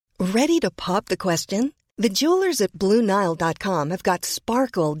Ready to pop the question? The jewelers at BlueNile.com have got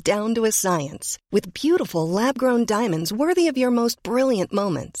sparkle down to a science with beautiful lab-grown diamonds worthy of your most brilliant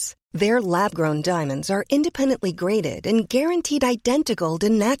moments. Their lab-grown diamonds are independently graded and guaranteed identical to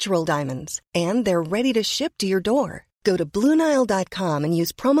natural diamonds, and they're ready to ship to your door. Go to BlueNile.com and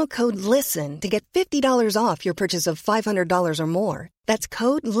use promo code LISTEN to get $50 off your purchase of $500 or more. That's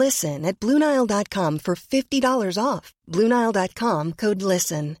code LISTEN at BlueNile.com for $50 off. BlueNile.com, code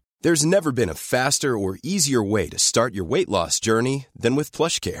LISTEN. There's never been a faster or easier way to start your weight loss journey than with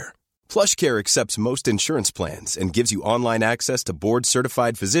PlushCare. PlushCare accepts most insurance plans and gives you online access to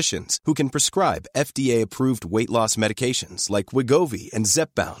board-certified physicians who can prescribe FDA-approved weight loss medications like Wegovy and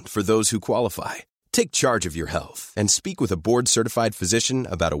Zepbound for those who qualify. Take charge of your health and speak with a board-certified physician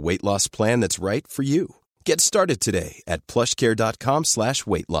about a weight loss plan that's right for you. Get started today at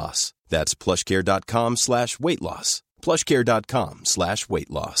plushcare.com/weight-loss. That's plushcare.com/weight-loss.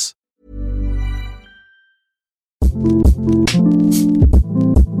 plushcare.com/weight-loss.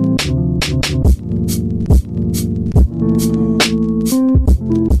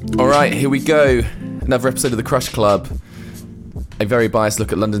 All right, here we go. Another episode of the Crush Club. A very biased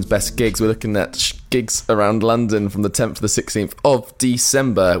look at London's best gigs. We're looking at gigs around London from the 10th to the 16th of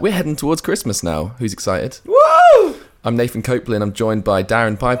December. We're heading towards Christmas now. Who's excited? Woo! I'm Nathan Copeland. I'm joined by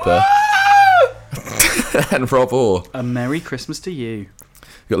Darren Piper and Rob Orr. A Merry Christmas to you.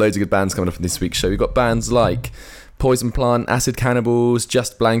 We've got loads of good bands coming up in this week's show. We've got bands like Poison Plant, Acid Cannibals,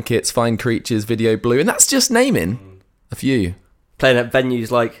 Just Blankets, Fine Creatures, Video Blue, and that's just naming a few. Playing at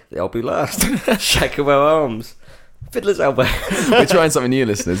venues like the I'll Be Last, Shacklewell Arms, Fiddler's Elbow. We're trying something new,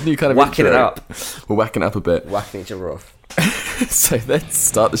 listeners. New kind of whacking intro. it up. We're whacking it up a bit. Whacking each other off. So let's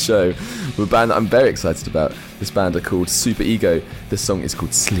start the show with a band that I'm very excited about. This band are called Super Ego. This song is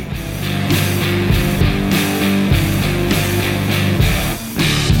called Sleep.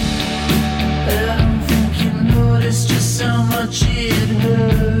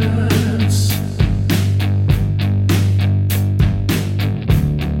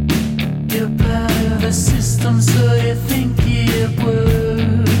 So you think it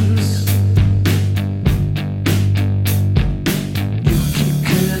works. You keep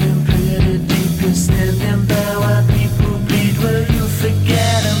cutting pretty deep and standing by while people bleed. Well, you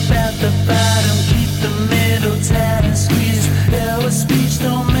forget about the bottom, keep the middle tight and squeeze. Our speech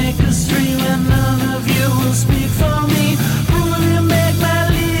don't make us free when none of you will speak for me. Pulling back my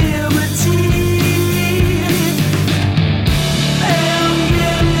liberty. I'm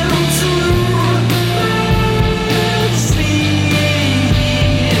getting too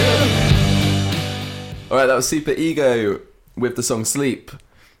Alright, that was Super Ego with the song Sleep,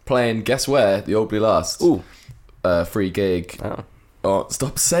 playing Guess Where? The Old Blue Last. Ooh. Free gig. Oh. Oh,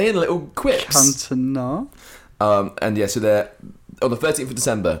 stop saying little quips. Cantona. And yeah, so they're on the 13th of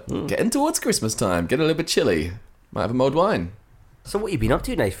December, getting towards Christmas time, getting a little bit chilly. Might have a mulled wine. So what you been up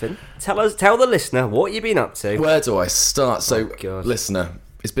to, Nathan? Tell the listener what you been up to. Where do I start? So, God. listener,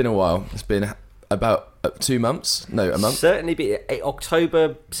 it's been a while. It's been about 2 months. No, a month. Certainly be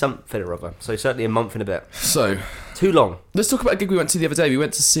October something or other. So certainly a month and a bit. So, Too long. let's talk about a gig we went to the other day. We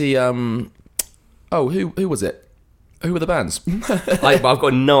went to see, who was it? Who were the bands? I've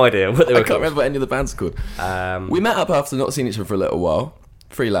got no idea what they were I can't called. remember what any of the bands are called. We met up after not seeing each other for a little while.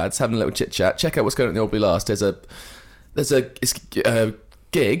 3 lads having a little chit chat. Check out what's going on at the Old Blue Last. There's a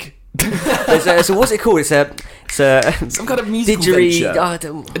gig. So what's it called? It's a Some kind of musical venture. A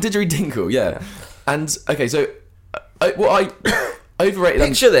didgeridoo, yeah. And okay, so I overrated.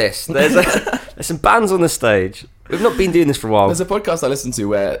 Picture this. There's some bands on the stage. We've not been doing this for a while. There's a podcast I listen to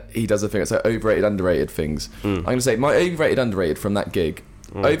where he does a thing. It's like overrated, underrated things. I'm going to say my overrated, underrated from that gig.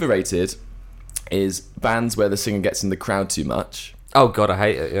 Overrated is bands where the singer gets in the crowd too much. Oh God, I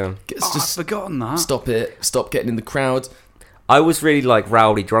hate it. Yeah. I've forgotten that. Stop it. Stop getting in the crowd. I was really like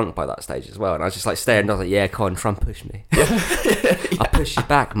rowdy drunk by that stage as well, and I was just like staring. I was like, "Yeah, come on, try and push me. I'll push you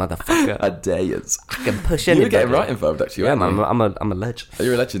back, motherfucker. I dare yous. I can push You were anybody." getting right involved, actually. Yeah, weren't man, you? I'm a legend.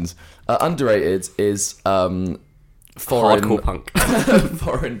 You're a legend. Underrated is foreign Hardcore punk.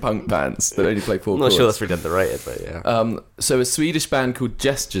 foreign punk bands that only play 4 I'm chords. not sure that's really underrated, but yeah. So a Swedish band called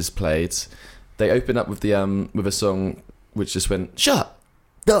Gestures played. They opened up with the with a song which just went shut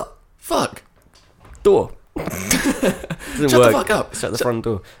the fuck Door. Shut the fuck up. Shut the front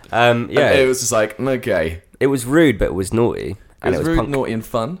door. Yeah, And it was just like okay. it was rude, but it was naughty. It was rude, punk. naughty, and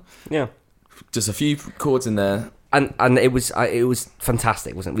fun. Yeah. Just a few chords in there. And it was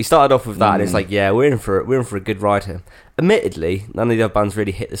fantastic, wasn't it? We started off with that, and it's like, yeah, we're in for a good ride here. Admittedly, none of the other bands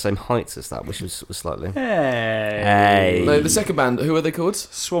really hit the same heights as that, which was slightly. Hey. No, the second band, who are they called?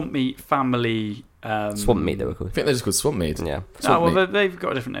 Swamp Meat Family Swamp Meat, they were I called. think they're just called Swamp Meat. Yeah. Swamp well, Meat. they've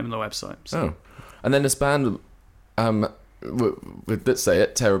got a different name on the website. So. Oh. And then this band, let's say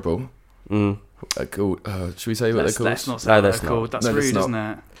it, Terrible. Called, should we say what they're called? Let's not say No, what that's they're not. called. That's No, that's rude, not. isn't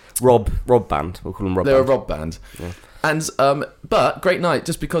it? Rob Band. We'll call them Rob They're Band. a rock band. Yeah. And but great night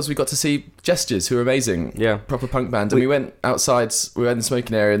just because we got to see Gestures, who are amazing. Yeah. Proper punk band. And we went outside, we were in the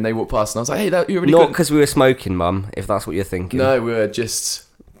smoking area and they walked past and I was like, hey, you're really Not good. because we were smoking, Mum, if that's what you're thinking. No, we were just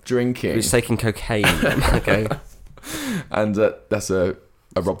drinking. We were just taking cocaine. Okay. And that's a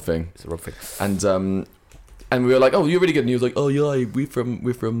Rob thing. It's a Rob thing. And we were like, oh, you're really good. And he was like, oh yeah, we're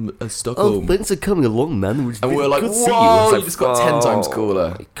from Stockholm. thanks for coming along, man. And we were like, whoa, you just got 10 times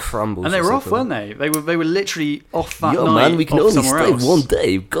cooler. It crumbles. And they were off, weren't they? They were literally off that night. Off somewhere else.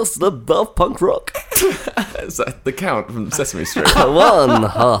 day because of the punk rock. Is that the Count from Sesame Street? One,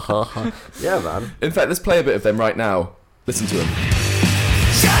 ha ha ha. Yeah, man. In fact, let's play a bit of them right now. Listen to them.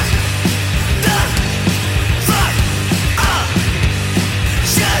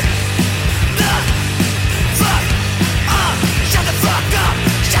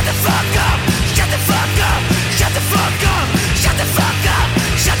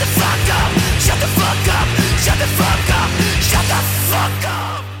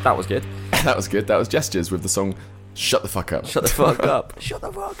 That was good. That was good. That was Gestures with the song Shut the Fuck Up. Shut the fuck up. Shut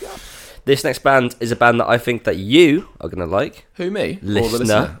the fuck up. This next band is a band that I think that you are going to like. Who, me? Or the Listener.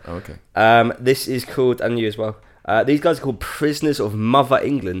 listener? Oh, okay. This is called, and you as well, these guys are called Prisoners of Mother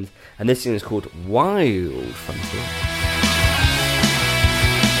England, and this thing is called Wild Frontier.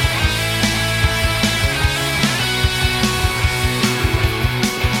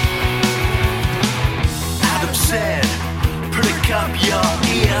 Adam said, prick up your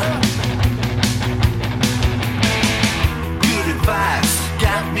ear. Good advice,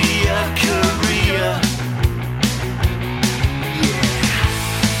 got me a career.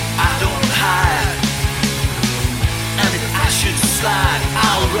 Yeah, I don't hide. And if I should slide,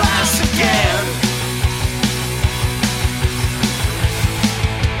 I'll rise again.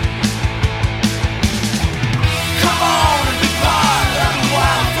 Come on and be part of the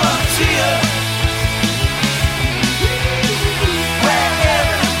wild frontier. Where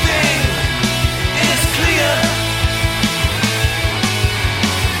everything is clear.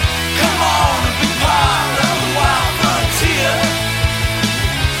 Come on and be part of the wild frontier.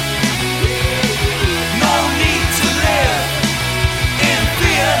 No need to live in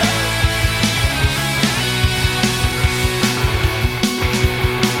fear.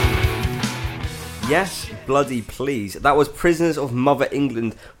 Yes, bloody please. That was Prisoners of Mother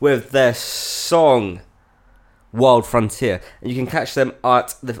England with their song Wild Frontier. And you can catch them on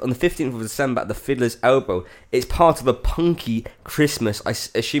the 15th of December at the Fiddler's Elbow. It's part of a punky Christmas. I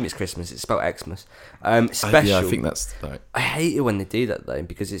assume it's Christmas. It's spelled Xmas. Special. Yeah, I think that's right. I hate it when they do that though,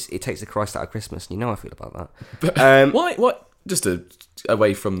 because it takes the Christ out of Christmas. And you know how I feel about that. Why? What? Just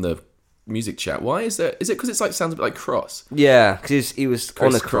away from the music chat. Why is there? Is it because it's like sounds a bit like cross? Yeah, because he was on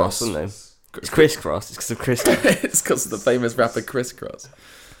a Criss cross, Cross. wasn't he? It's crisscross. It's because of Christmas. It's because of the famous rapper Criss Cross,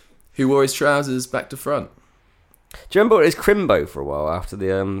 who wore his trousers back to front. Do you remember it was Crimbo for a while after the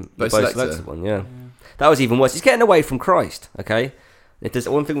Bo Bo Selector. Selector one? Yeah. That was even worse. He's getting away from Christ, okay? If there's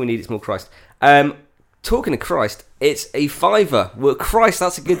one thing we need, it's more Christ. Talking of Christ, it's a £5. Well, Christ,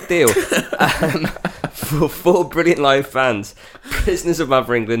 that's a good deal. For 4 brilliant live fans. Prisoners of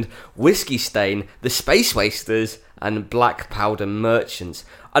Mother England, Whiskey Stain, The Space Wasters, and Black Powder Merchants.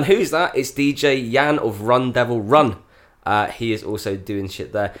 And who's that? It's DJ Yan of Run Devil Run. He is also doing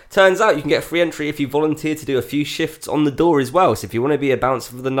shit there. Turns out you can get free entry if you volunteer to do a few shifts on the door as well. So if you want to be a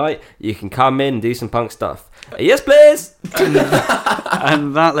bouncer for the night, you can come in and do some punk stuff. Yes, please!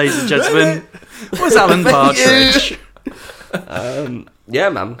 And that, ladies and gentlemen, was Alan Partridge. Yeah,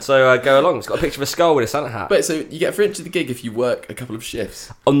 man. So go along. It's got a picture of a skull with a Santa hat. But so you get free entry to the gig if you work a couple of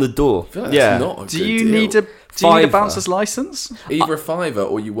shifts. On the door. I feel like Yeah. that's not a Do good you deal. need a Fiver. bouncer's license? Either a £5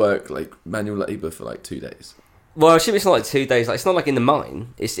 or you work like manual labour for like 2 days. Well, I assume it's not like 2 days. Like it's not like in the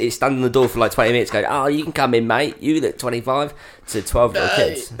mine. It's standing on the door for like 20 minutes going, oh, you can come in, mate. You look 25 to 12 little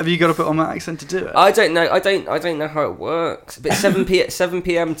kids. Have you got to put on that accent to do it? I don't know. I don't know how it works. But 7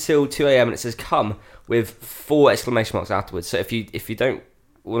 p.m. till 2 a.m. and it says come with 4 exclamation marks afterwards. So if you don't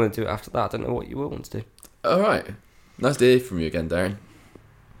want to do it after that, I don't know what you will want to do. All right. Nice to hear from you again, Darren.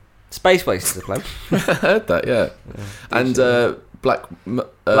 Space Waste is a plan. I heard that, yeah. And Black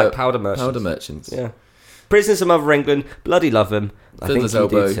Black Powder Merchants. Powder Merchants. Yeah. Prisoners of Mother England. Bloody love them. I Fiddler's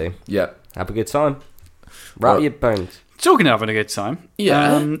think you Elbow. do too. Yeah. Have a good time. Rattle Well- your bones. Talking of having a good time,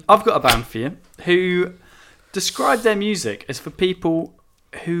 Yeah. I've got a band for you who describe their music as for people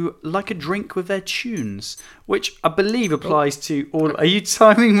who like a drink with their tunes, which I believe applies to all. Are you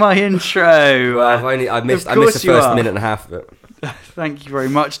timing my intro? Well, I missed the first minute and a half of it. Thank you very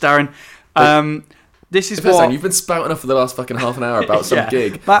much, Darren. This is First what time, you've been spouting off for the last fucking half an hour about some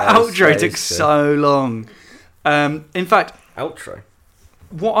gig. That outro took so long. In fact, outro.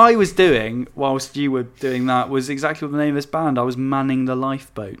 What I was doing whilst you were doing that was exactly what the name of this band. I was manning the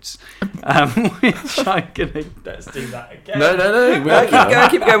lifeboats, which I'm gonna. Let's do that again. No.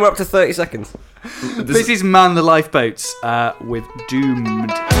 Keep going. We're up to 30 seconds. This is Man the Lifeboats with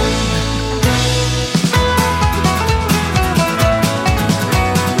Doomed.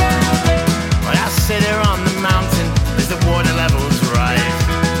 Well, I sit here on the mountain as the water levels rise,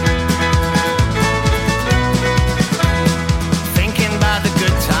 thinking about the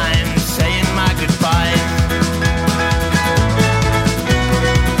good times, saying my goodbyes.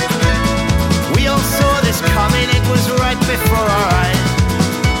 We all saw this coming, it was right before our eyes.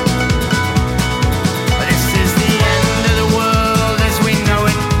 But this is the end of the world as we know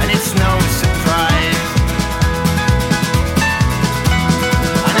it, and it's no surprise.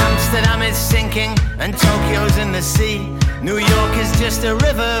 And Amsterdam is sinking, and Tokyo's in the sea. New York is just a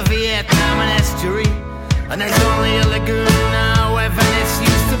river, Vietnam an estuary, and there's only a lagoon now where Venice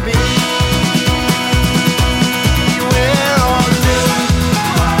used to be. We're all doomed.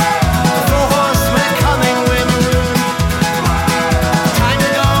 The four horsemen are coming, we're marooned. Time to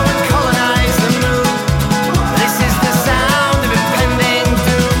go and colonize the moon. This is the sound of impending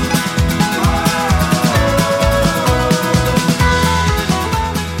doom.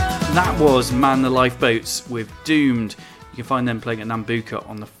 That was Man the Lifeboats with Doomed. You can find them playing at Nambucca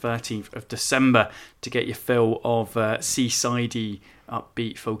on the 13th of December to get your fill of seasidey,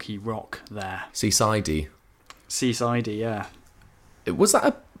 upbeat, folky rock there. Seasidey. Seasidey, yeah. It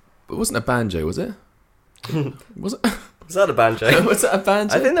wasn't a banjo, was it? Was it? Was that a banjo? Was that a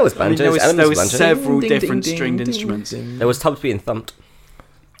banjo? I think there was banjos. There was banjo. several Ding, different ding, stringed ding, instruments. ding. There was tubs being thumped.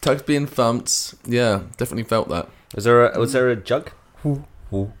 Tugs being thumped. Yeah, definitely felt that. Was there a jug?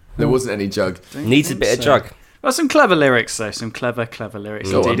 There wasn't any jug. Needs a bit of jug. Well, some clever lyrics though. Some clever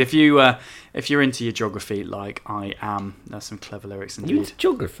lyrics Go indeed. on. If you're into your geography like I am, there's some clever lyrics You indeed. into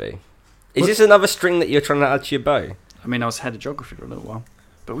geography? Is this another string that you're trying to add to your bow? I mean, I was head of geography for a little while,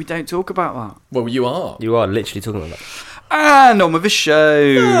 but we don't talk about that. Well, you are. You are literally talking about that. And on with the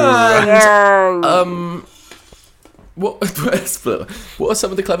show. What are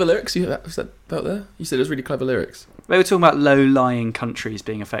some of the clever lyrics you said out there? You said it was really clever lyrics. They were talking about low-lying countries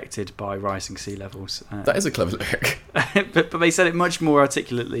being affected by rising sea levels. That is a clever lyric. but they said it much more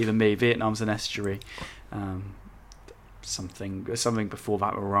articulately than me. Vietnam's an estuary. Something before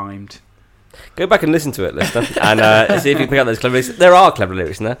that rhymed. Go back and listen to it, listener, and see if you can pick out those clever lyrics. There are clever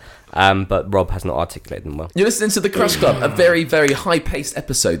lyrics in there, but Rob has not articulated them well. You're listening to The Crush Club, a very, very high-paced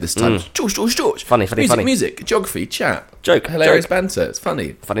episode this time. George. Funny. Music, geography, chat. Joke. Hilarious banter. It's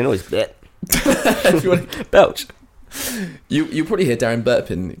funny. Funny noise. If you want Belch. You'll probably hear Darren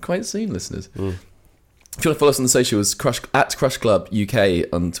burping quite soon, listeners. If you want to follow us on the socials, at Crush Club UK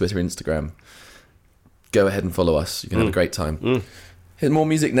on Twitter and Instagram. Go ahead and follow us. You can have a great time. Here's more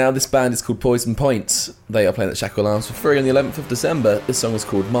music now. This band is called Poison Point. They are playing at Shackle Arms for free on the 11th of December. This song is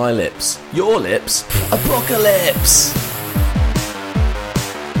called My Lips, Your Lips, Apocalypse.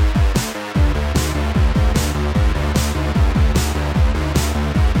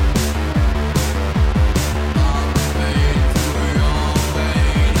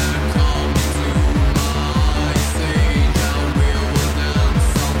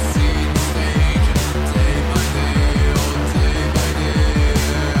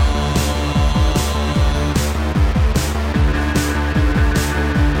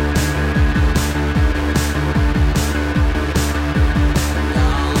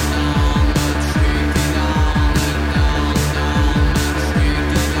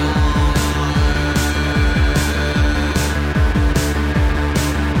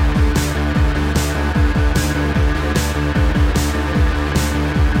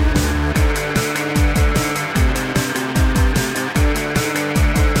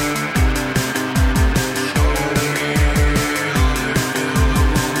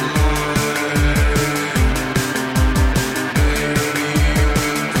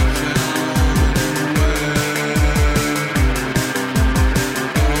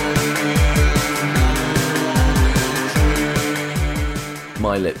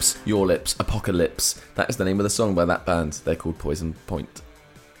 My Lips, Your Lips, Apocalypse. That is the name of the song by that band. They're called Poison Point.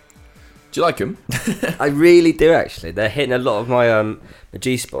 Do you like them? I really do, actually. They're hitting a lot of my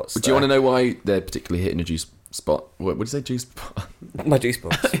G spots. Do you want to know why they're particularly hitting a G spot? What did you say, G spot? My G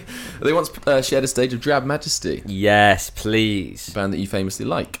spots. They once shared a stage of Drab Majesty, Yes, please. a band that you famously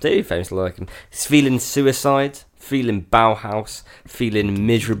like. Do famously like him. He's feeling suicide, feeling Bauhaus, feeling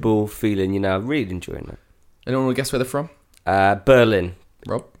miserable, feeling, really enjoying it. Anyone want to guess where they're from? Berlin.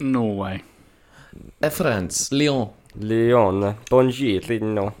 Rob? Norway. France, Lyon. Leon. Bonjour,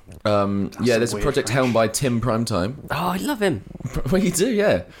 Lyon. Yeah, there's a weird project French. helmed by Tim Primetime. Oh, I love him. Well, you do,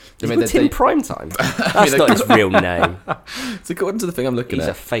 yeah. They He's called Tim Primetime. That's not his real name. It's according to the thing I'm looking He's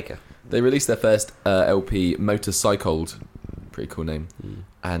a at. faker. They released their first LP, Motorcycled. Pretty cool name.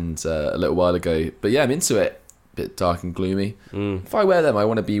 And a little while ago. But yeah, I'm into it. Bit dark and gloomy. If I wear them, I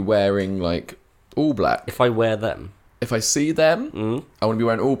want to be wearing like all black. If I wear them. If I see them, I want to be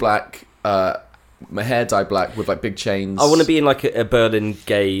wearing all black. My hair dyed black with like big chains. I want to be in like a Berlin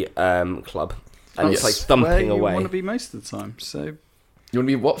gay club. And it's like Yes. Where thumping you away. want to be most of the time. So You want to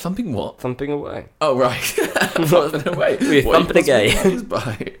be what? Thumping what? Thumping away. Oh right, thumping away. We're What are you thumping a gay. possibly confused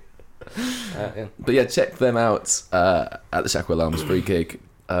by? Yeah. But yeah, check them out at the Shackwell Arms free gig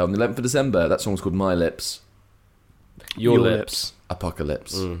on the 11th of December. That song's called My Lips. Your lips.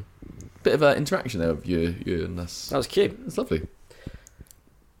 Apocalypse. Bit of an interaction there with you and us. That was cute. It's lovely.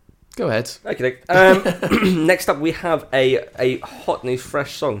 Go ahead. Okay. Next up, we have a hot new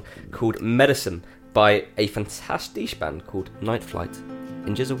fresh song called Medicine by a fantastic band called Night Flight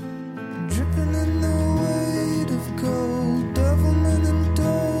in Jizzle. Dripping in the weight of gold, devilment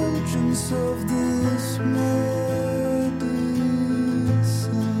indulgence of this medicine.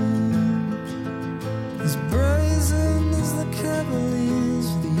 As brazen as the Cavaliers,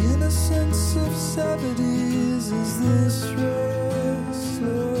 the innocence of savages is this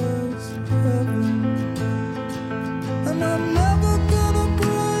restless heaven. And I'm never gonna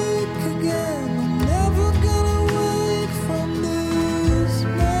break again, I'm never gonna wake from this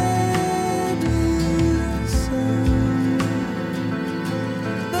medicine.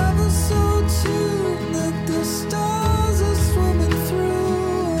 Never so tuned that the stars are swimming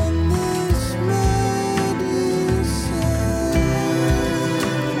through on this medicine.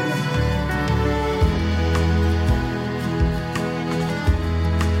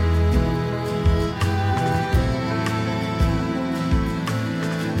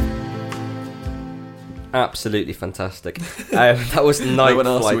 Absolutely fantastic. That was Night No one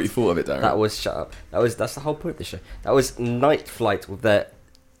asked Flight. you what you thought of it, Darren. Shut up. That's the whole point of the show. That was Night Flight with their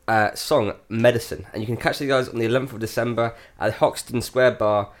song Medicine, and you can catch the guys on the 11th of December at Hoxton Square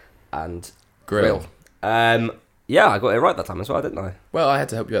Bar and Grill. Yeah, I got it right that time as well, didn't I? Well, I had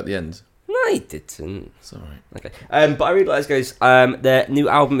to help you at the end. No, you didn't. It's alright. Okay. But I really like those guys. Their new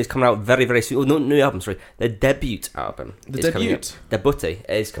album is coming out very, very soon. Oh, not new album, sorry. Their debut album. The is coming debut? out. Their Butty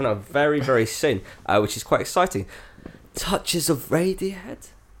is coming out very, very soon, which is quite exciting. Touches of Radiohead.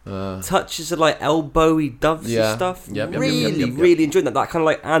 Touches of like elbowy Doves Yeah. and stuff. Yep, yep, really, yep. really enjoying that. That kind of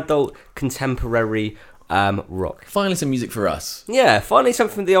like adult contemporary rock. Finally, some music for us. Yeah, finally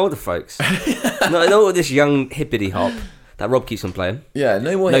something from the older folks. Not all this young hippity hop that Rob keeps on playing. Yeah,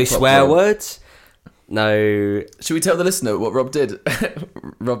 no more No hip-hop, swear Rob. words. No. Should we tell the listener what Rob did?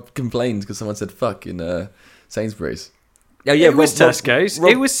 Rob complained because someone said fuck in Sainsbury's. Oh yeah, it was Tesco's.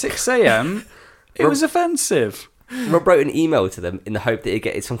 Rob- It was 6 a.m. It was offensive. Rob wrote an email to them in the hope that he'd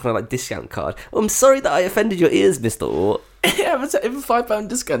get some kind of like discount card. Oh, I'm sorry that I offended your ears, Mr. Orr. Yeah, but even £5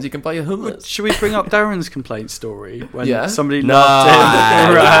 discounts, you can buy your hummus. Should we bring up Darren's complaint story when Yeah. somebody No, loved him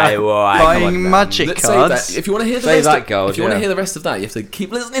right, come on buying now. magic Let's save cards? that. If you want to hear the Save rest that, of, girl, if you want yeah. to hear the rest of that, you have to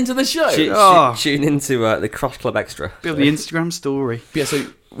keep listening to the show. Tune into the Crush Club Extra. Build the Instagram story. Yeah, so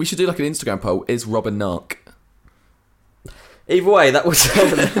we should do like an Instagram poll. Is Rob a narc? Either way, that was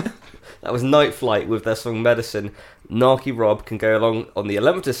that was Night Flight with their song Medicine. Narky Rob can go along on the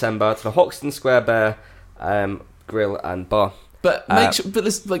 11th of December to the Hoxton Square Bear Grill and Bar. But make sure, but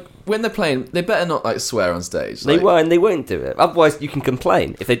listen, like when they're playing, they better not like swear on stage. They Like, were and they won't do it. Otherwise, you can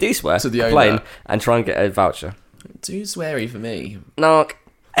complain. If they do swear, To the complain owner. and try and get a voucher. too sweary for me. Narc.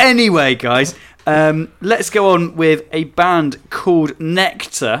 Anyway, guys, let's go on with a band called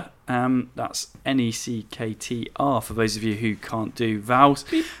Nectar. That's Nektr for those of you who can't do vowels.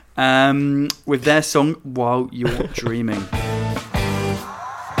 With their song While You're Dreaming.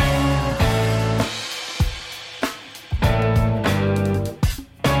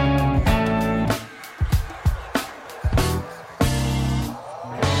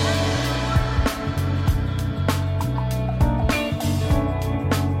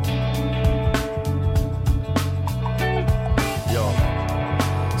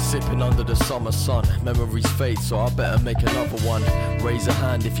 Sipping under the summer sun, memories fade, so I better make another one. Raise a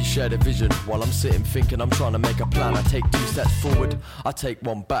hand if you share the vision. While I'm sitting thinking I'm trying to make a plan, I take 2 steps forward, I take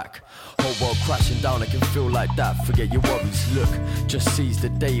 1 back. Whole world crashing down, it can feel like that. Forget your worries, look, just seize the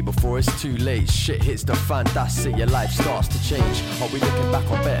day before it's too late. Shit hits the fan, that's it, your life starts to change. Are we looking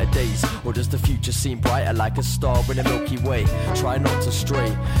back on better days, or does the future seem brighter like a star in the Milky Way? Try not to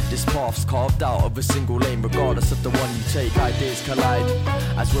stray, this path's carved out of a single lane. Regardless of the one you take, ideas collide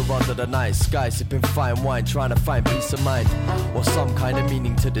as we're under the night sky, sipping fine wine, trying to find peace of mind or some kind of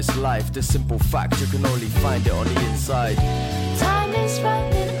meaning to this life. The simple fact, you can only find it on the inside. Time is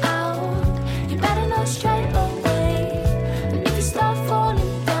running out, you better know straight away. And if you start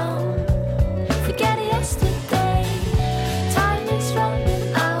falling down, forget yesterday. Time is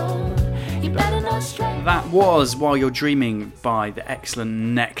running out, you better know straight. That was While You're Dreaming by the excellent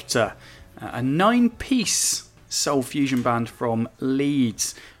Nectar, a 9-piece soul fusion band from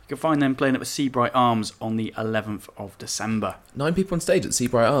Leeds. You can find them playing at the Seabright Arms on the 11th of December. 9 people on stage at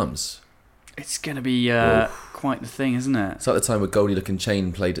Seabright Arms. It's going to be quite the thing, isn't it? It's like the time where Goldie Looking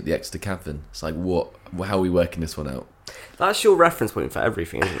Chain played at the Exeter Cavern. It's like, what? How are we working this one out? That's your reference point for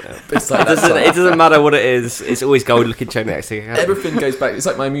everything, isn't it? It's like it doesn't matter what it is. It's always Gold Looking Chain next to everything goes back. It's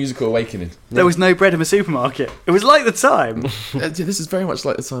like my musical awakening. There was no bread in the supermarket. It was like the time. This is very much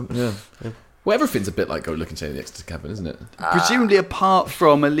like the time. Yeah. Well, everything's a bit like Gold Looking Chain at the Exeter Cavern, isn't it? Presumably, apart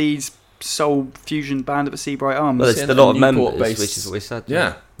from a Leeds soul fusion band at the Seabright Arms. Well, there's a lot of members, which is what we said.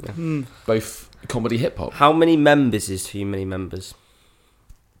 Yeah. Both comedy, hip hop. How many members is too many members?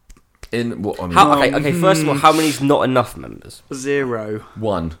 In what? I mean, okay. First of all, how many's not enough members? 0.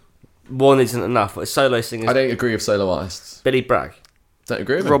 1. 1 isn't enough. A solo singer. I don't agree with solo artists. Billy Bragg. Don't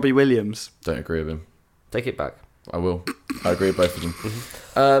agree with him. Robbie Williams. Don't agree with him. Take it back. I will. I agree with both of them.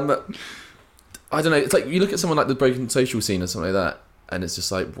 I don't know. It's like you look at someone like the Broken Social Scene or something like that, and it's just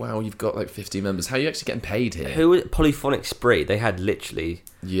like, wow, you've got like 50 members. How are you actually getting paid here? Who was Polyphonic Spree? They had literally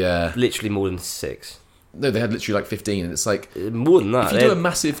more than 6. No, they had literally like 15, and it's like more than that. If you do a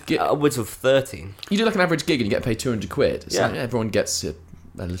massive gig, upwards of 13. You do like an average gig and you get paid £200. It's like everyone gets a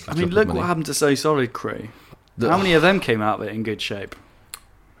little. I mean, look what happened to So Solid Crew. How many of them came out of it in good shape?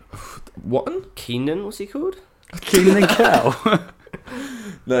 What? Keenan, what's he called? Keenan and Kel.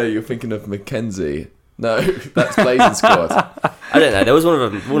 No, you're thinking of Mackenzie. No, that's Blazing Squad. I don't know. There was one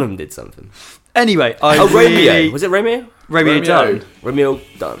of them. One of them did something. Anyway, Romeo. Was it Romeo? Romeo Dunn. Romeo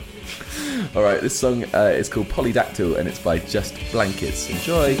Dunn. All right, this song is called Polydactyl, and it's by Just Blankets.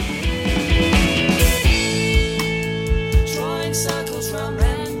 Enjoy. Drawing circles round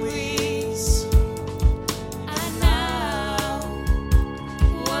memories. And now,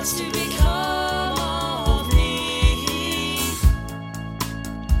 what's to become of me?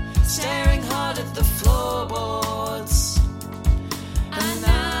 Staring hard at the floorboards. And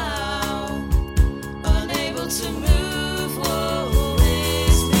now, unable to move. Woe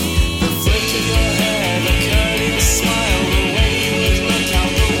is me. The flick of your hair, the courteous smile, the way you would look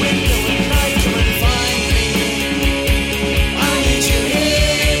out the window at night, couldn't find me. I need you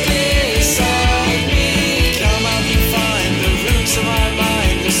here beside me. Come out and find the roots of my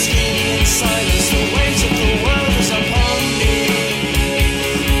mind, the scheming in silence, the weight of the world is upon me.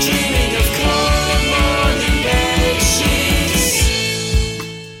 Dreaming of cold morning bed sheets.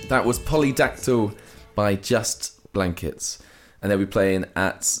 That was Polydactyl by Just Blankets, and they'll be playing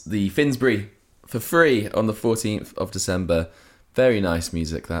at the Finsbury for free on the 14th of December. Very nice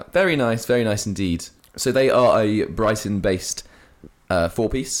music, that. Very nice indeed. So they are a Brighton-based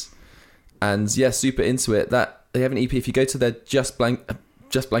 4-piece, and yeah, super into it. That they have an EP. If you go to their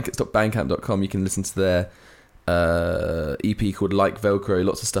justblankets.bandcamp.com, you can listen to their EP called Like Velcro.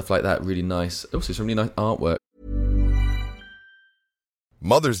 Lots of stuff like that. Really nice. Also, some really nice artwork.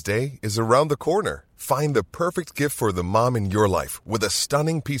 Mother's Day is around the corner. Find the perfect gift for the mom in your life with a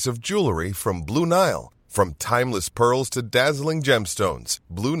stunning piece of jewelry from Blue Nile. From timeless pearls to dazzling gemstones,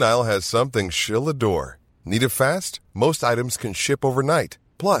 Blue Nile has something she'll adore. Need it fast? Most items can ship overnight.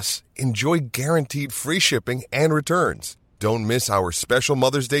 Plus, enjoy guaranteed free shipping and returns. Don't miss our special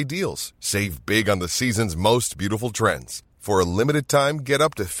Mother's Day deals. Save big on the season's most beautiful trends. For a limited time, get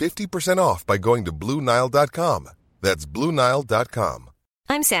up to 50% off by going to BlueNile.com. That's BlueNile.com.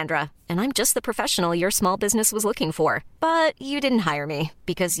 I'm Sandra, and I'm just the professional your small business was looking for. But you didn't hire me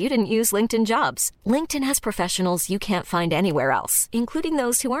because you didn't use LinkedIn Jobs. LinkedIn has professionals you can't find anywhere else, including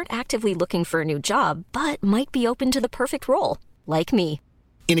those who aren't actively looking for a new job, but might be open to the perfect role, like me.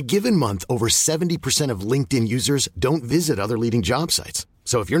 In a given month, over 70% of LinkedIn users don't visit other leading job sites.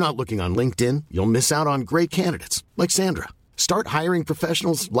 So if you're not looking on LinkedIn, you'll miss out on great candidates like Sandra. Start hiring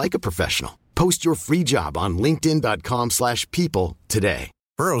professionals like a professional. Post your free job on linkedin.com/people today.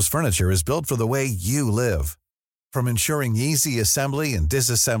 Burrow's furniture is built for the way you live. From ensuring easy assembly and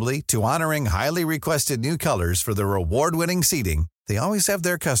disassembly to honoring highly requested new colors for their award-winning seating, they always have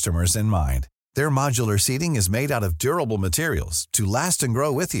their customers in mind. Their modular seating is made out of durable materials to last and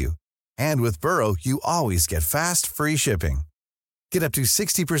grow with you. And with Burrow, you always get fast, free shipping. Get up to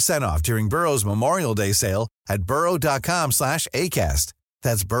 60% off during Burrow's Memorial Day sale at burrow.com/ACAST.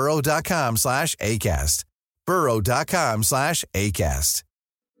 That's burrow.com/ACAST. burrow.com/ACAST.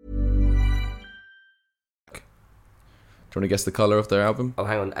 Do you want to guess the colour of their album? Oh,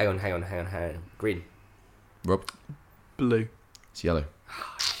 hang on. Green. Rob? Blue. It's yellow.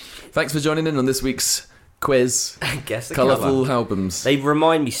 Thanks for joining in on this week's quiz. Guess the Colourful colour. albums. They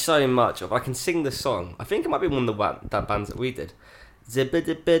remind me so much of. I can sing the song. I think it might be one of the bands that we did. With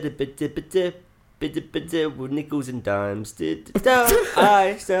nickels and dimes.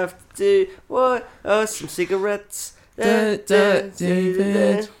 I have to do what? Some cigarettes.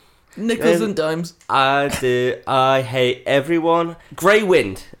 Nickels and dimes. I hate everyone. Grey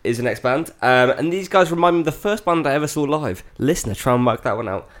Wind is the next band, and these guys remind me of the first band I ever saw live. Listener, try and work that one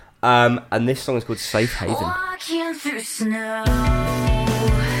out. And this song is called Safe Haven. Walking through snow.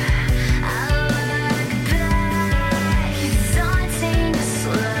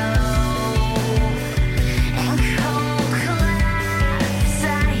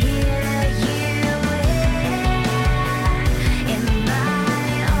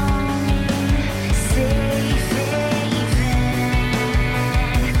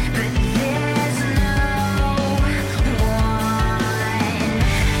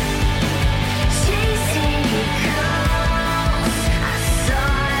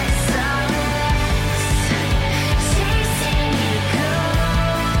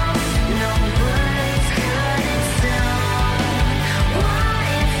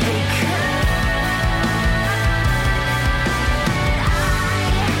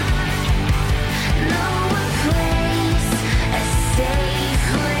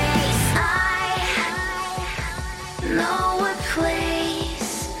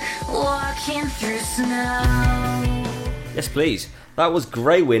 Yes, please. That was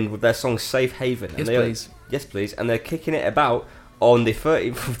Grey Wind with their song Safe Haven. Yes, please. Yes, please. And they're kicking it about on the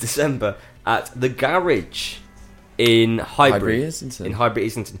 13th of December at The Garage in Highbury. In Highbury,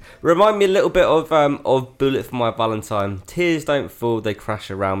 Islington. Remind me a little bit of Bullet for My Valentine. Tears don't fall, they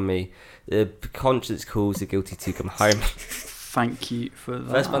crash around me. The conscience calls the guilty to come home. Thank you for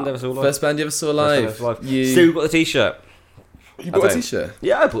that. First band you ever saw live. First band you ever saw live. Still got the t-shirt. You bought a t-shirt?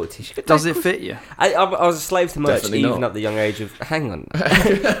 Yeah, I bought a t-shirt. Does it fit you? I was a slave to merch, Definitely even not. at the young age of... Hang on.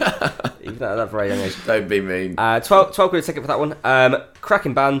 Even at that very young age. Don't be mean. 12 quid a ticket for that one.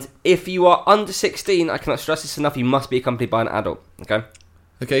 Cracking band. If you are under 16, I cannot stress this enough, you must be accompanied by an adult. Okay?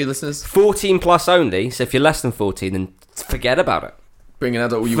 Okay, listeners. 14 plus only, so if you're less than 14, then forget about it. Bring an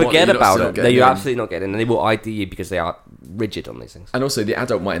adult. Forget about it. You're absolutely not getting in. And they will ID you because they are rigid on these things. And also, the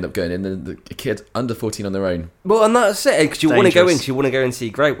adult might end up going in, and the kid under 14 on their own. Well, and that's it. Because you want to go in. You want to go and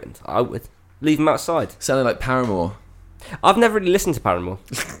see Grey Wind. I would. Leave them outside. Sounding like Paramore. I've never really listened to Paramore.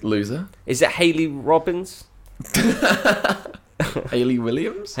 Loser. Is it Hayley Robbins? Hayley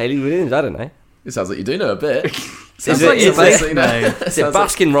Williams? Hayley Williams, I don't know. It sounds like you do know a bit. Is it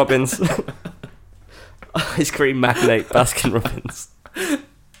Baskin Robbins? Ice cream magnate Baskin Robbins.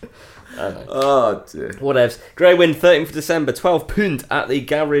 Oh dear. Whatevs. Grey Wind, 13th of December, 12 pound at the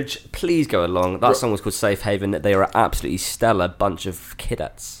Garage. Please go along. That song was called Safe Haven. They are an absolutely stellar bunch of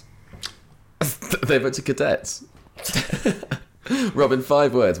cadets. They're a bunch of cadets. Robin,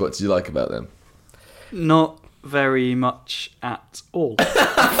 5 words. What did you like about them? Not very much at all.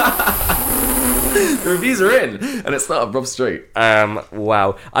 The reviews are in, and it's not up Rob Street.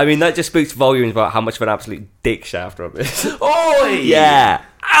 Wow. I mean, that just speaks volumes about how much of an absolute dick shaft Rob is. Oi! Yeah.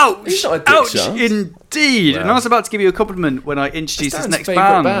 Ouch! He's not a dick Ouch! shaft. Indeed. Well. And I was about to give you a compliment when I introduced this Dan's next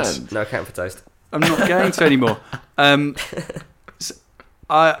favourite band. No count for toast. I'm not going to anymore.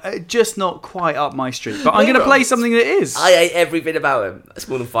 Just not quite up my street. But I'm going to play something that is. I hate everything about him. That's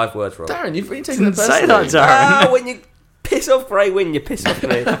more than 5 words, Rob. Darren, you've been taking the Didn't say personally. that, Darren. When you piss off Grey Wind, you piss off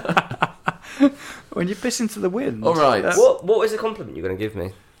me. When you piss into the wind. All right. What was the compliment you're going to give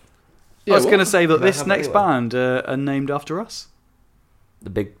me? I was going to say that Can I this have next anyone? band are named after us. The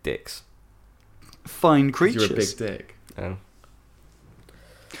big dicks. Fine Creatures. You're a big dick.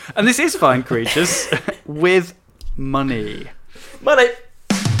 And this is Fine Creatures with money. Money!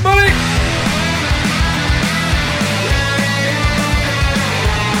 Money!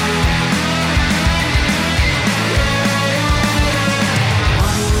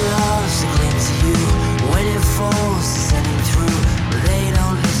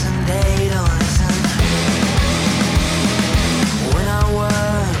 When I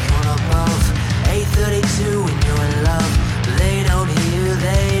work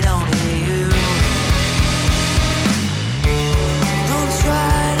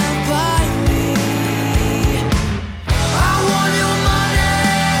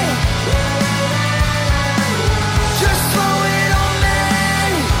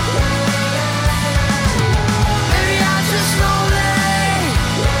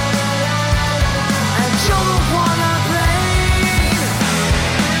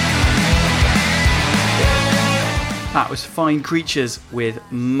That was Fine Creatures with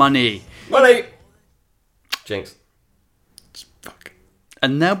Money. Money! Jinx.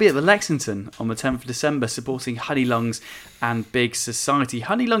 And they'll be at the Lexington on the 10th of December supporting Honey Lungs and Big Society.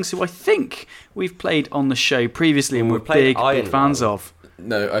 Honey Lungs, who I think we've played on the show previously and we're big fans of.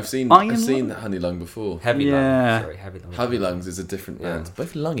 No, I've seen Honey Lung before. Heavy Lungs. Heavy Lungs is a different band.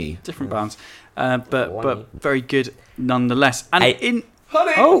 Both lungy. Different bands. But very good nonetheless. And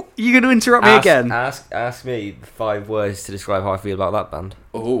Honey! Oh, you're going to interrupt me again. Ask me 5 words to describe how I feel about that band.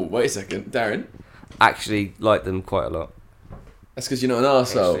 Oh, wait a second. Darren? Actually like them quite a lot. That's because you're not an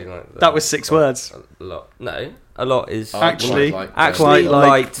arsehole. Like that was 6 words. A lot. No, a lot is... Actually quite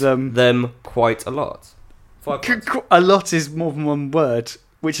like them quite a lot. 5 words. A lot is more than one word,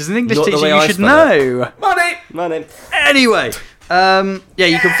 which as an English Not the teacher way you I should spell know. Money! Anyway,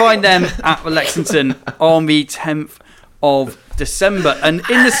 you can find them at the Lexington on the 10th of December. And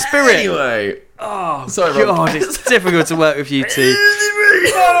in the spirit... Anyway... Oh, sorry, God, Rob. it's difficult to work with you two.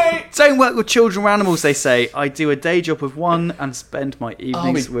 Don't work with children or animals, they say. I do a day job with one and spend my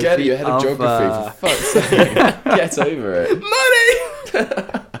evenings with the other. You're head of geography, for fuck's sake. Get over it.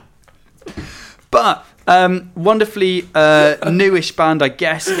 Money! But, wonderfully newish band, I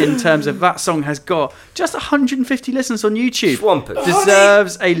guess, in terms of that song has got just 150 listens on YouTube. Swampert.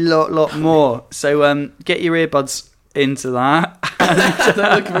 Deserves a lot more. So get your earbuds into that. Don't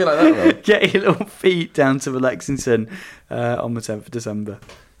look at me like that, Rob. Get your little feet down to the Lexington on the 10th of December.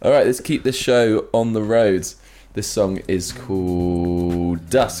 All right, let's keep this show on the roads. This song is called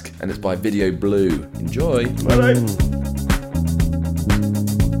Dusk, and it's by Video Blue. Enjoy. Bye.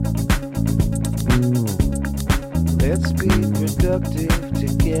 Let's be productive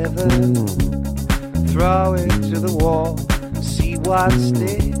together. Throw it to the wall, see what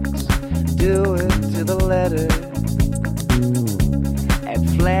sticks. Do it to the letter. Add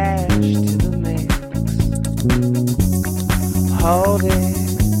flash to the mix. Hold it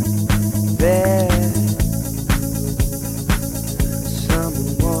there.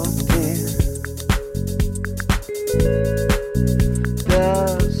 Someone walked in.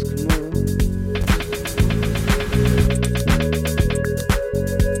 Dusk moon.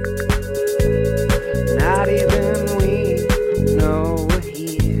 Not even we know we're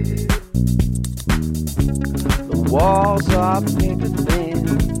here. The walls are paper thin.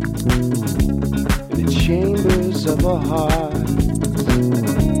 In the chambers of a heart.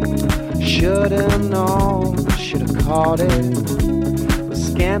 Should've known, should've caught it. But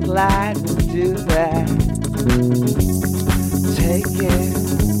scant light will do that. Take it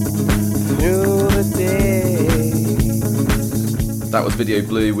through the day. That was Video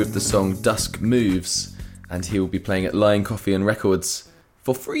Blue with the song Dusk Moves, and he will be playing at Lion Coffee and Records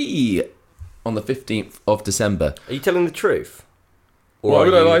for free on the 15th of December. Are you telling the truth? Why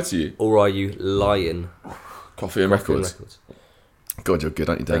would I lie to you? Or are you lying? Coffee and Records. God, you're good,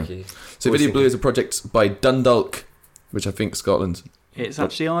 aren't you, Dan? Thank you. So Video Blue is a project by Dundalk, which I think Scotland. It's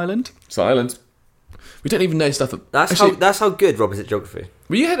actually Ireland. It's Ireland. We don't even know stuff. That's how good Rob is at geography.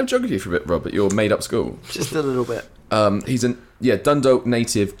 Were you head of geography for a bit, Rob, at your made-up school? Just a little bit. He's Dundalk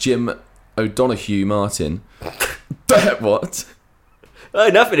native Jim O'Donoghue Martin. What? Oh,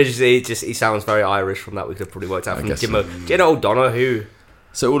 nothing. He sounds very Irish from that. We could probably work out from Jim O'Donoghue.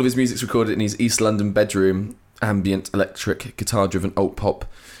 So all of his music's recorded in his East London bedroom. Ambient, electric, guitar-driven alt pop.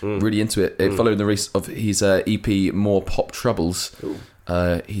 Really into it. Following the release of his EP More Pop Troubles,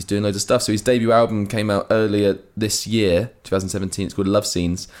 he's doing loads of stuff. So his debut album came out earlier this year, 2017. It's called Love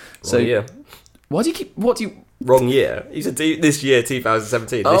Scenes. Wrong year. Wrong year. He said this year,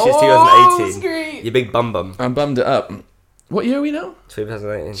 2017. This year's 2018. Great. You big bum. I'm bummed it up. What year are we now?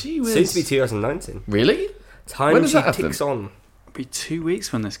 2018. Gee whiz. Soon to be 2019. Really? Time when does that ticks on. It'll be 2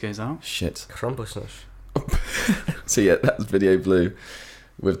 weeks when this goes out. Shit. Krampusnush. So yeah, that's Video Blue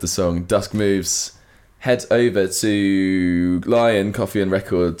with the song Dusk Moves. Head over to Lion Coffee and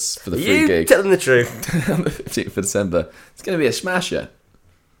Records for the free gig. Tell them the truth. On the 15th of December. It's going to be a smasher.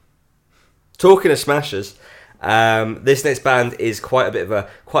 Talking of smashers, this next band is quite a bit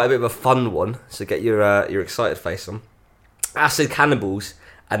of a fun one. So get your excited face on. Acid Cannibals,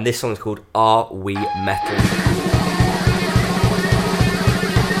 and this song is called Are We Metal?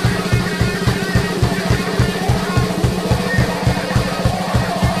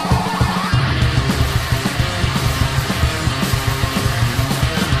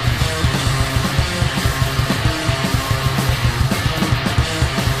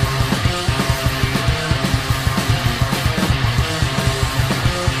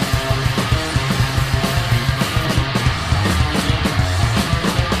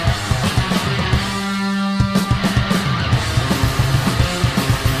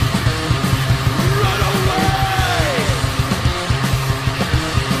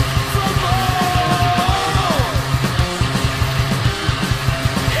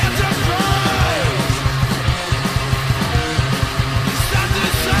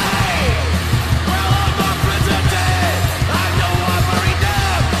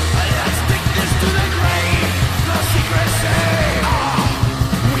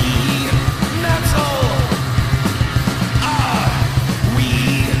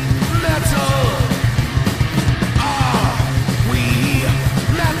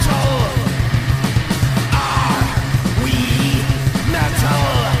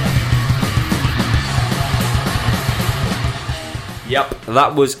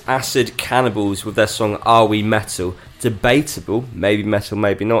 That was Acid Cannibals with their song Are We Metal? Debatable, maybe metal,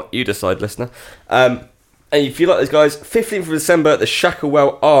 maybe not. You decide, listener. And if you like those guys, 15th of December, the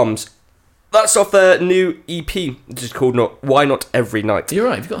Shacklewell Arms. That's off their new EP, which is called Why Not Every Night. You're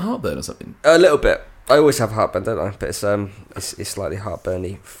right, have you got heartburn or something? A little bit. I always have heartburn, don't I? But it's slightly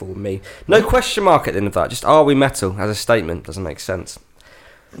heartburny for me. No question mark at the end of that. Just Are We Metal as a statement doesn't make sense.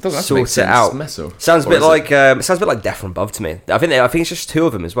 It doesn't have to Sort make it sense. out. Metal. Sounds a Or bit is like it sounds a bit like Death from Above to me. I think it's just two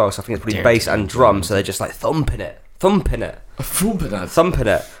of them as well. So I think it's probably bass and drum. So they're just like thumping it. Thumping it.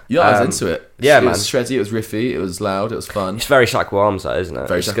 Yeah, I was into it. Yeah, it man. was shreddy, it was riffy, it was loud, it was fun. It's very Shacklewell Arms, though, isn't it?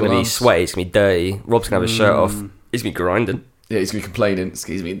 Very It's going to be Shacklewell Arms. sweaty. It's going to be dirty. Rob's going to have his shirt off. He's going to be grinding. Yeah, he's going to be complaining.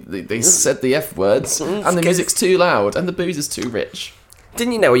 Excuse me, they said the F words, and the music's too loud, and the booze is too rich.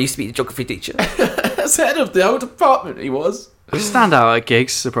 Didn't you know I used to be the geography teacher? As head of the whole department, he was. I stand out at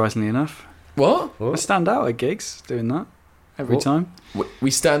gigs, surprisingly enough. What? I stand out at gigs doing that every time.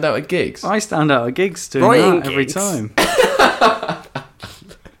 We stand out at gigs? I stand out at gigs doing Writing that every gigs? time.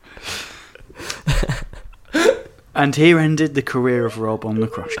 And here ended the career of Rob on the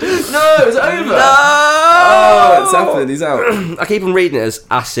Crush Team. No, it's over! No! Oh, it's happened, he's out. I keep on reading it as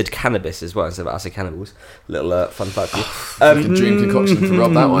Acid Cannabis as well, instead of Acid Cannibals. Little fun fact. Fucking dream concoction for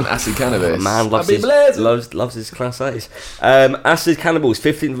Rob, that one. Acid Cannabis. Man loves Happy his, blazing. loves his Class A's. Acid Cannibals,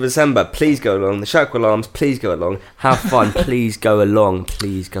 15th of December. Please go along. The Shacklewell Arms, please go along. Have fun. Please go along.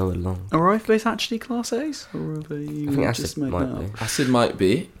 Please go along. Are IFAs actually Class A's? Or have you I think just Acid made might that be. up? Acid might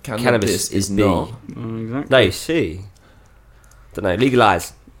be. Cannabis is B. not. Exactly. No, C. Don't know.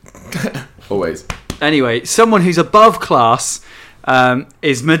 Legalise. Always. Anyway, someone who's above class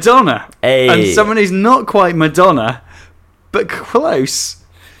is Madonna. Hey. And someone who's not quite Madonna, but close,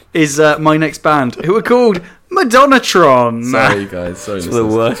 is my next band, who are called Madonnatron. Sorry, guys. Sorry, It's the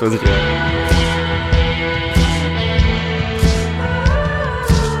worst ones to do.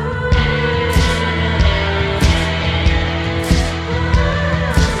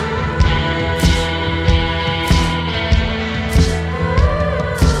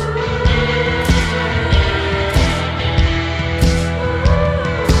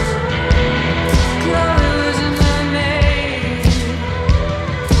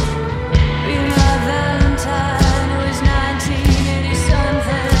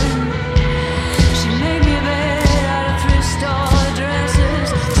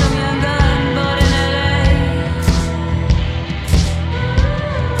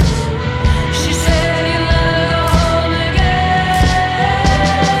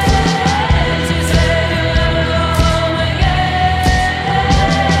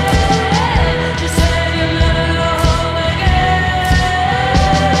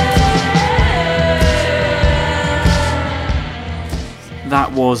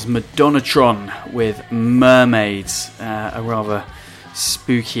 That was Madonnatron with Mermaids, a rather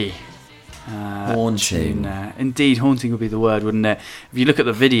spooky Haunting. tune. Indeed, haunting would be the word, wouldn't it? If you look at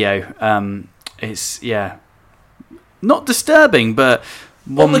the video, it's, not disturbing, but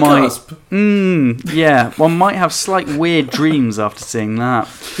one cusp. one might have slight weird dreams after seeing that.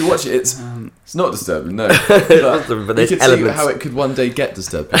 If you watch it, it's not disturbing, no. But But there's you can elements. see how it could one day get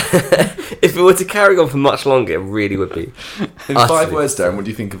disturbing. If it were to carry on for much longer, it really would be. In 5 words, Darren, what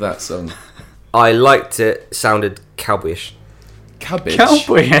do you think of that song? I liked it. Sounded cowboyish. Cabbage?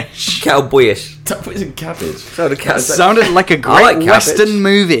 Cowboyish. Cowboyish. That wasn't cabbage. Sounded Sounded like a great I like cabbage. Western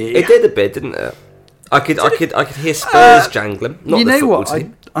movie. It did a bit, didn't it? I could hear Spurs jangling. Not You the know football what?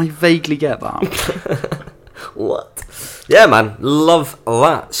 team. I vaguely get that. What? Yeah, man. Love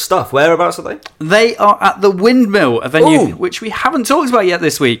that stuff. Whereabouts are they? They are at the Windmill, a venue Ooh. which we haven't talked about yet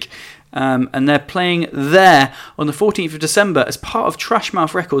this week. And they're playing there on the 14th of December as part of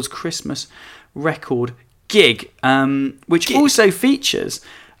Trashmouth Records' Christmas record gig, which also features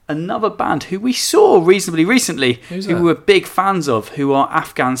another band who we saw reasonably recently, Who's who that? we're big fans of, who are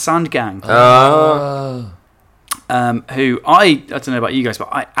Afghan Sand Gang. Who I don't know about you guys, but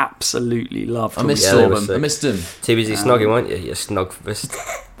I absolutely loved. I when we missed Yeah, saw they were them. sick. I missed them. Too busy snogging, weren't you? You snogfest.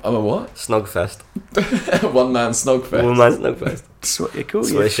 I'm a what? Snogfest. One man snogfest. One man snogfest. That's what you call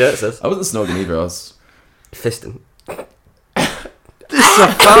That's what it. his shirt says. I wasn't snogging either, I was... Fisting. This is a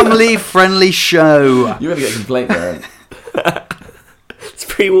family-friendly show. You're going to get a complaint, Darren. It's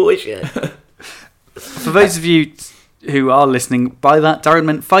pre-war shit. For those of you who are listening, by that Darren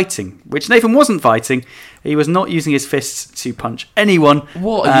meant fighting, which Nathan wasn't fighting. He was not using his fists to punch anyone.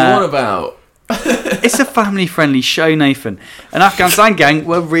 What are you on about? It's a family-friendly show, Nathan. And Afghan Sand Gang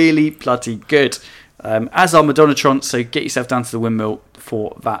were really bloody good, as are Madonnatron, so get yourself down to the Windmill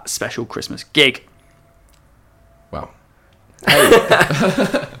for that special Christmas gig. Wow.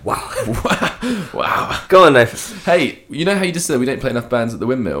 Wow. Go on, Nathan. Hey, you know how you just said we don't play enough bands at the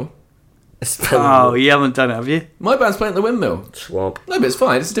Windmill? Oh, you haven't done it, have you? My band's playing at the Windmill. Swamp. No, but it's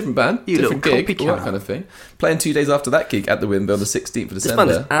fine. It's a different band, You different little gig, all copycat. that kind of thing. Playing 2 days after that gig at the Windmill on the 16th of This December.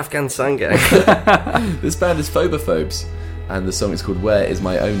 band is Afghan Sangay. This band is Phobophobes, and the song is called Where Is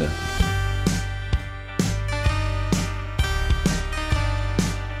My Owner?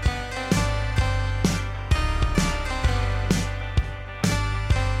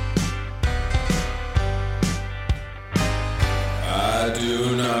 I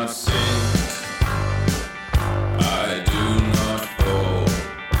do not sink, I do not fall.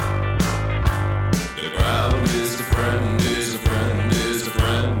 The ground is a friend, is a friend, is a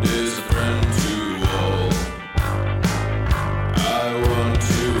friend, is a friend to all. I want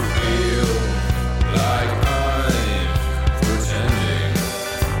to feel like I'm pretending.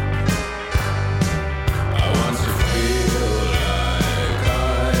 I want to feel like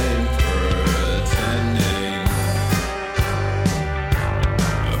I'm pretending.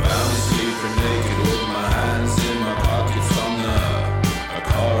 I found a secret naked with my hands in my pockets on a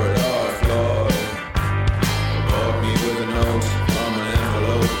corridor floor. Bought me with a note from an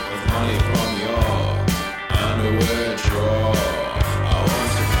envelope of money from your underwear drawer. I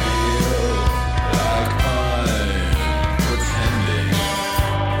want to feel like I'm pretending.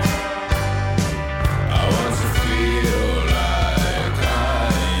 I want to feel like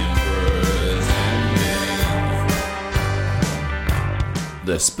I'm pretending.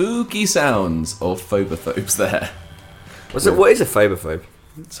 The spooky sounds of Phobophobes there. What is a phobophobe?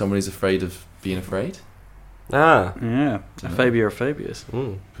 Someone who's afraid of being afraid. Ah. Yeah, a phobia of phobias.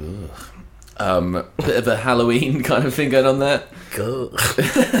 Bit of a Halloween kind of thing going on there.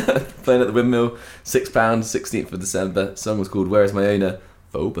 Playing at the Windmill, £6, 16th of December. Song was called Where Is My Owner?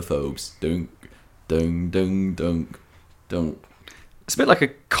 Phobophobes. Dunk, dunk, dunk, dunk, dunk. It's a bit like a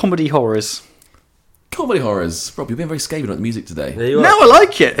comedy horrors. Comedy horrors. Rob, you've been very scathing on the music today. There you are. No, I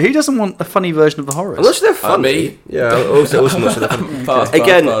like it. Who doesn't want a funny version of the horrors? I'm not sure they're funny. me. Yeah, also not sure they're funny. Pass,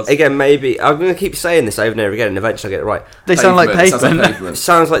 Again, maybe I'm going to keep saying this over and over again, and eventually I'll get it right. They sound like Sounds like pavement. It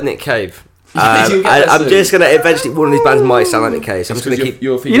sounds like Nick Cave. You get that I'm soon. just going to eventually one of these bands might sound like Nick Cave. So I'm just going to keep.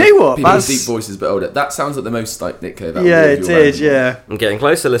 Your You know what? People with That's- deep voices, but older. That sounds like the most like Nick Cave. out of Yeah, all of it your did, bands. yeah. I'm getting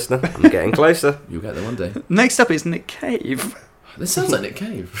closer, listener. I'm getting closer. You'll get there one day. Next up is Nick Cave. This sounds like Nick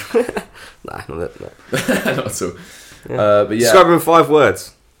Cave. Nah, not that. No. Not at all. But yeah. Describe him in 5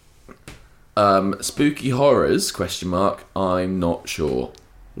 words. Spooky horrors? ? I'm not sure.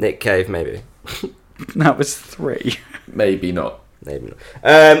 Nick Cave, maybe. That was 3. Maybe not. Maybe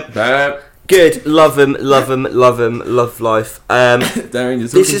not. Good. Love him. Love him. Love him. Love life. Darren, you're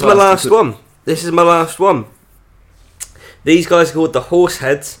This talking is my fast. last one. This is my last one. These guys are called the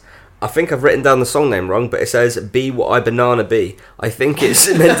Horseheads. I think I've written down the song name wrong, but it says "Be What I Banana Be." I think it's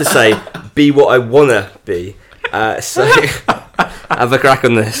meant to say "Be What I Wanna Be." So have a crack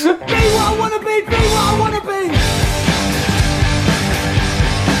on this. Be what I wanna be, be what I wanna be.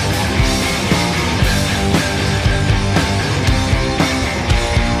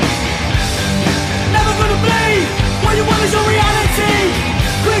 Never gonna be what you want is your reality.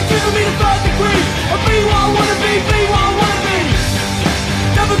 Quit giving me the 3rd degree. I'll be what I wanna be what I wanna be.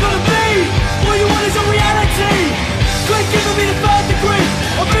 Never gonna be what you want is your reality. Quit giving me the 3rd degree.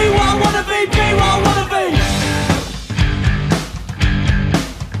 I'll be what I wanna be what I wanna be.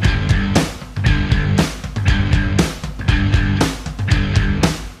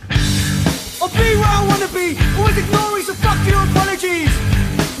 I'll be where I wanna be, always ignoring so fuck your apologies.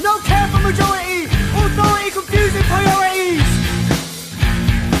 No care for majority, authority confusing priorities.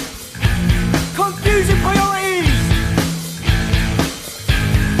 Confusing priorities.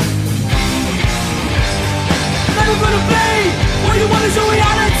 Never gonna be what you want is your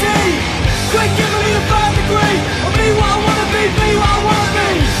reality. Quit giving me the 3rd degree. I'll be what I wanna be what I wanna be.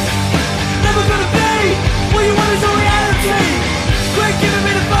 Never gonna be what you want is your reality. Quit giving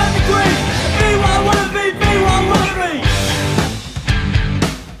me the 3rd degree. Be what I wanna be what I wanna be.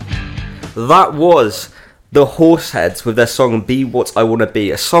 That was the Horseheads with their song "Be What I Wanna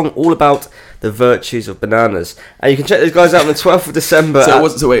Be," a song all about the virtues of bananas. And you can check those guys out on the 12th of December.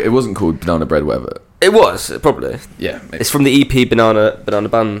 It wasn't called Banana Bread, whatever. It was probably. Yeah, maybe. It's from the EP Banana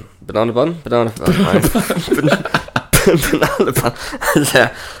Bun. Banana Bun. Banana Bun. Yeah.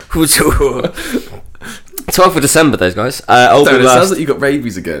 12th of December, those guys. It sounds like you got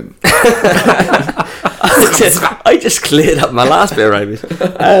rabies again. I just cleared up my last bit of rabies.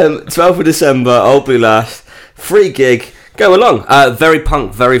 12th of December, Old Blue Last, free gig. Go along. Very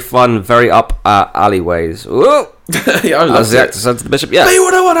punk, very fun, very up alleyways. Whoa! Yeah, I As loved the it. actor said to the bishop, yes. Be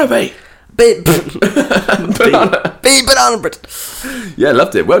what I want to be. Be banana bread. Yeah,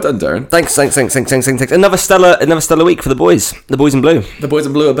 loved it. Well done, Darren. Thanks. Another stellar week for the boys. The boys in blue. The boys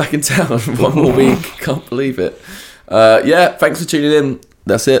in blue are back in town. One more week. Can't believe it. Yeah, thanks for tuning in.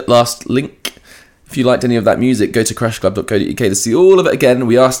 That's it. Last link. If you liked any of that music, go to crashclub.co.uk to see all of it again.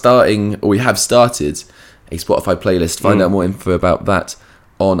 We have started a Spotify playlist. Find out more info about that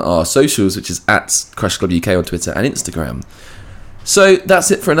on our socials, which is at Crash Club UK on Twitter and Instagram. So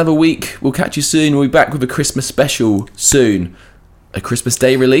that's it for another week. We'll catch you soon. We'll be back with a Christmas special soon. A Christmas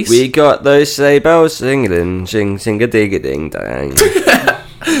Day release. We got those sleigh bells singing, sing a dig a ding dang.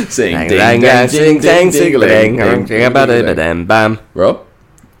 Sing ding dang sing dang sing ding ding bam. Rob?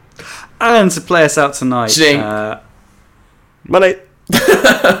 And to play us out tonight, money.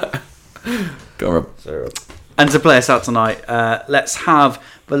 Go on, Rob. Sorry, Rob. And to play us out tonight, let's have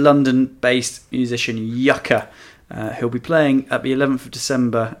the London-based musician Yucca, who'll be playing at the 11th of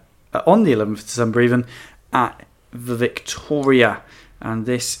December, on the 11th of December even, at the Victoria. And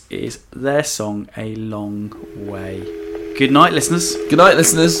this is their song, A Long Way. Good night, listeners. Good night,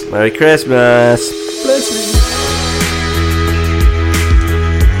 listeners. Merry Christmas. Bless you.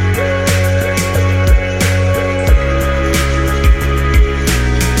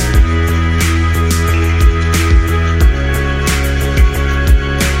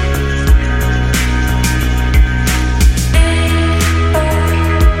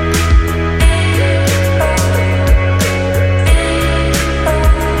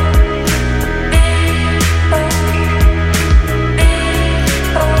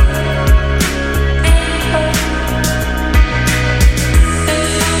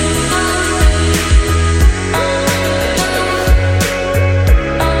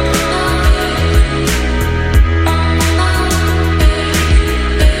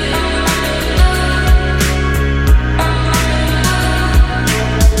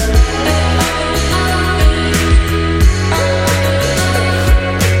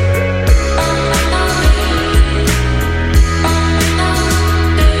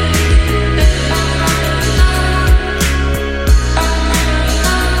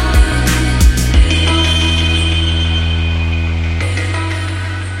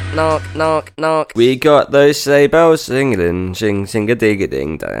 Knock, knock, knock. We got those sleigh bells singing, sing a dig a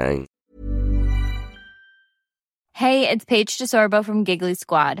ding dang. Hey, it's Paige DeSorbo from Giggly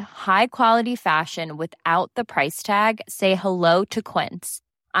Squad. High quality fashion without the price tag. Say hello to Quince.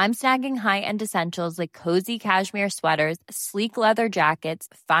 I'm snagging high-end essentials like cozy cashmere sweaters, sleek leather jackets,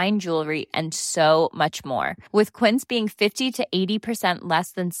 fine jewelry, and so much more. With Quince being 50 to 80% less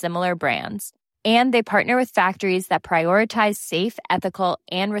than similar brands. And they partner with factories that prioritize safe, ethical,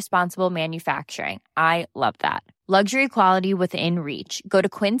 and responsible manufacturing. I love that. Luxury quality within reach. Go to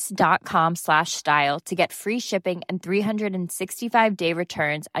quince.com/style to get free shipping and 365-day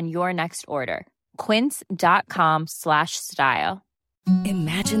returns on your next order. Quince.com/style.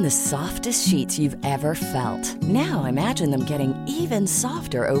 Imagine the softest sheets you've ever felt. Now imagine them getting even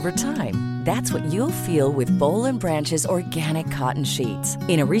softer over time. That's what you'll feel with Boll & Branch's organic cotton sheets.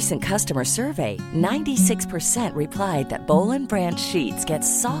 In a recent customer survey, 96% replied that Boll & Branch sheets get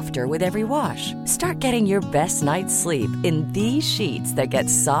softer with every wash. Start getting your best night's sleep in these sheets that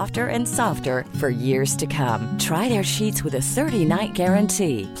get softer and softer for years to come. Try their sheets with a 30-night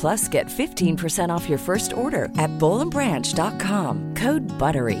guarantee. Plus, get 15% off your first order at bollandbranch.com. Code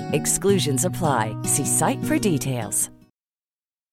BUTTERY. Exclusions apply. See site for details.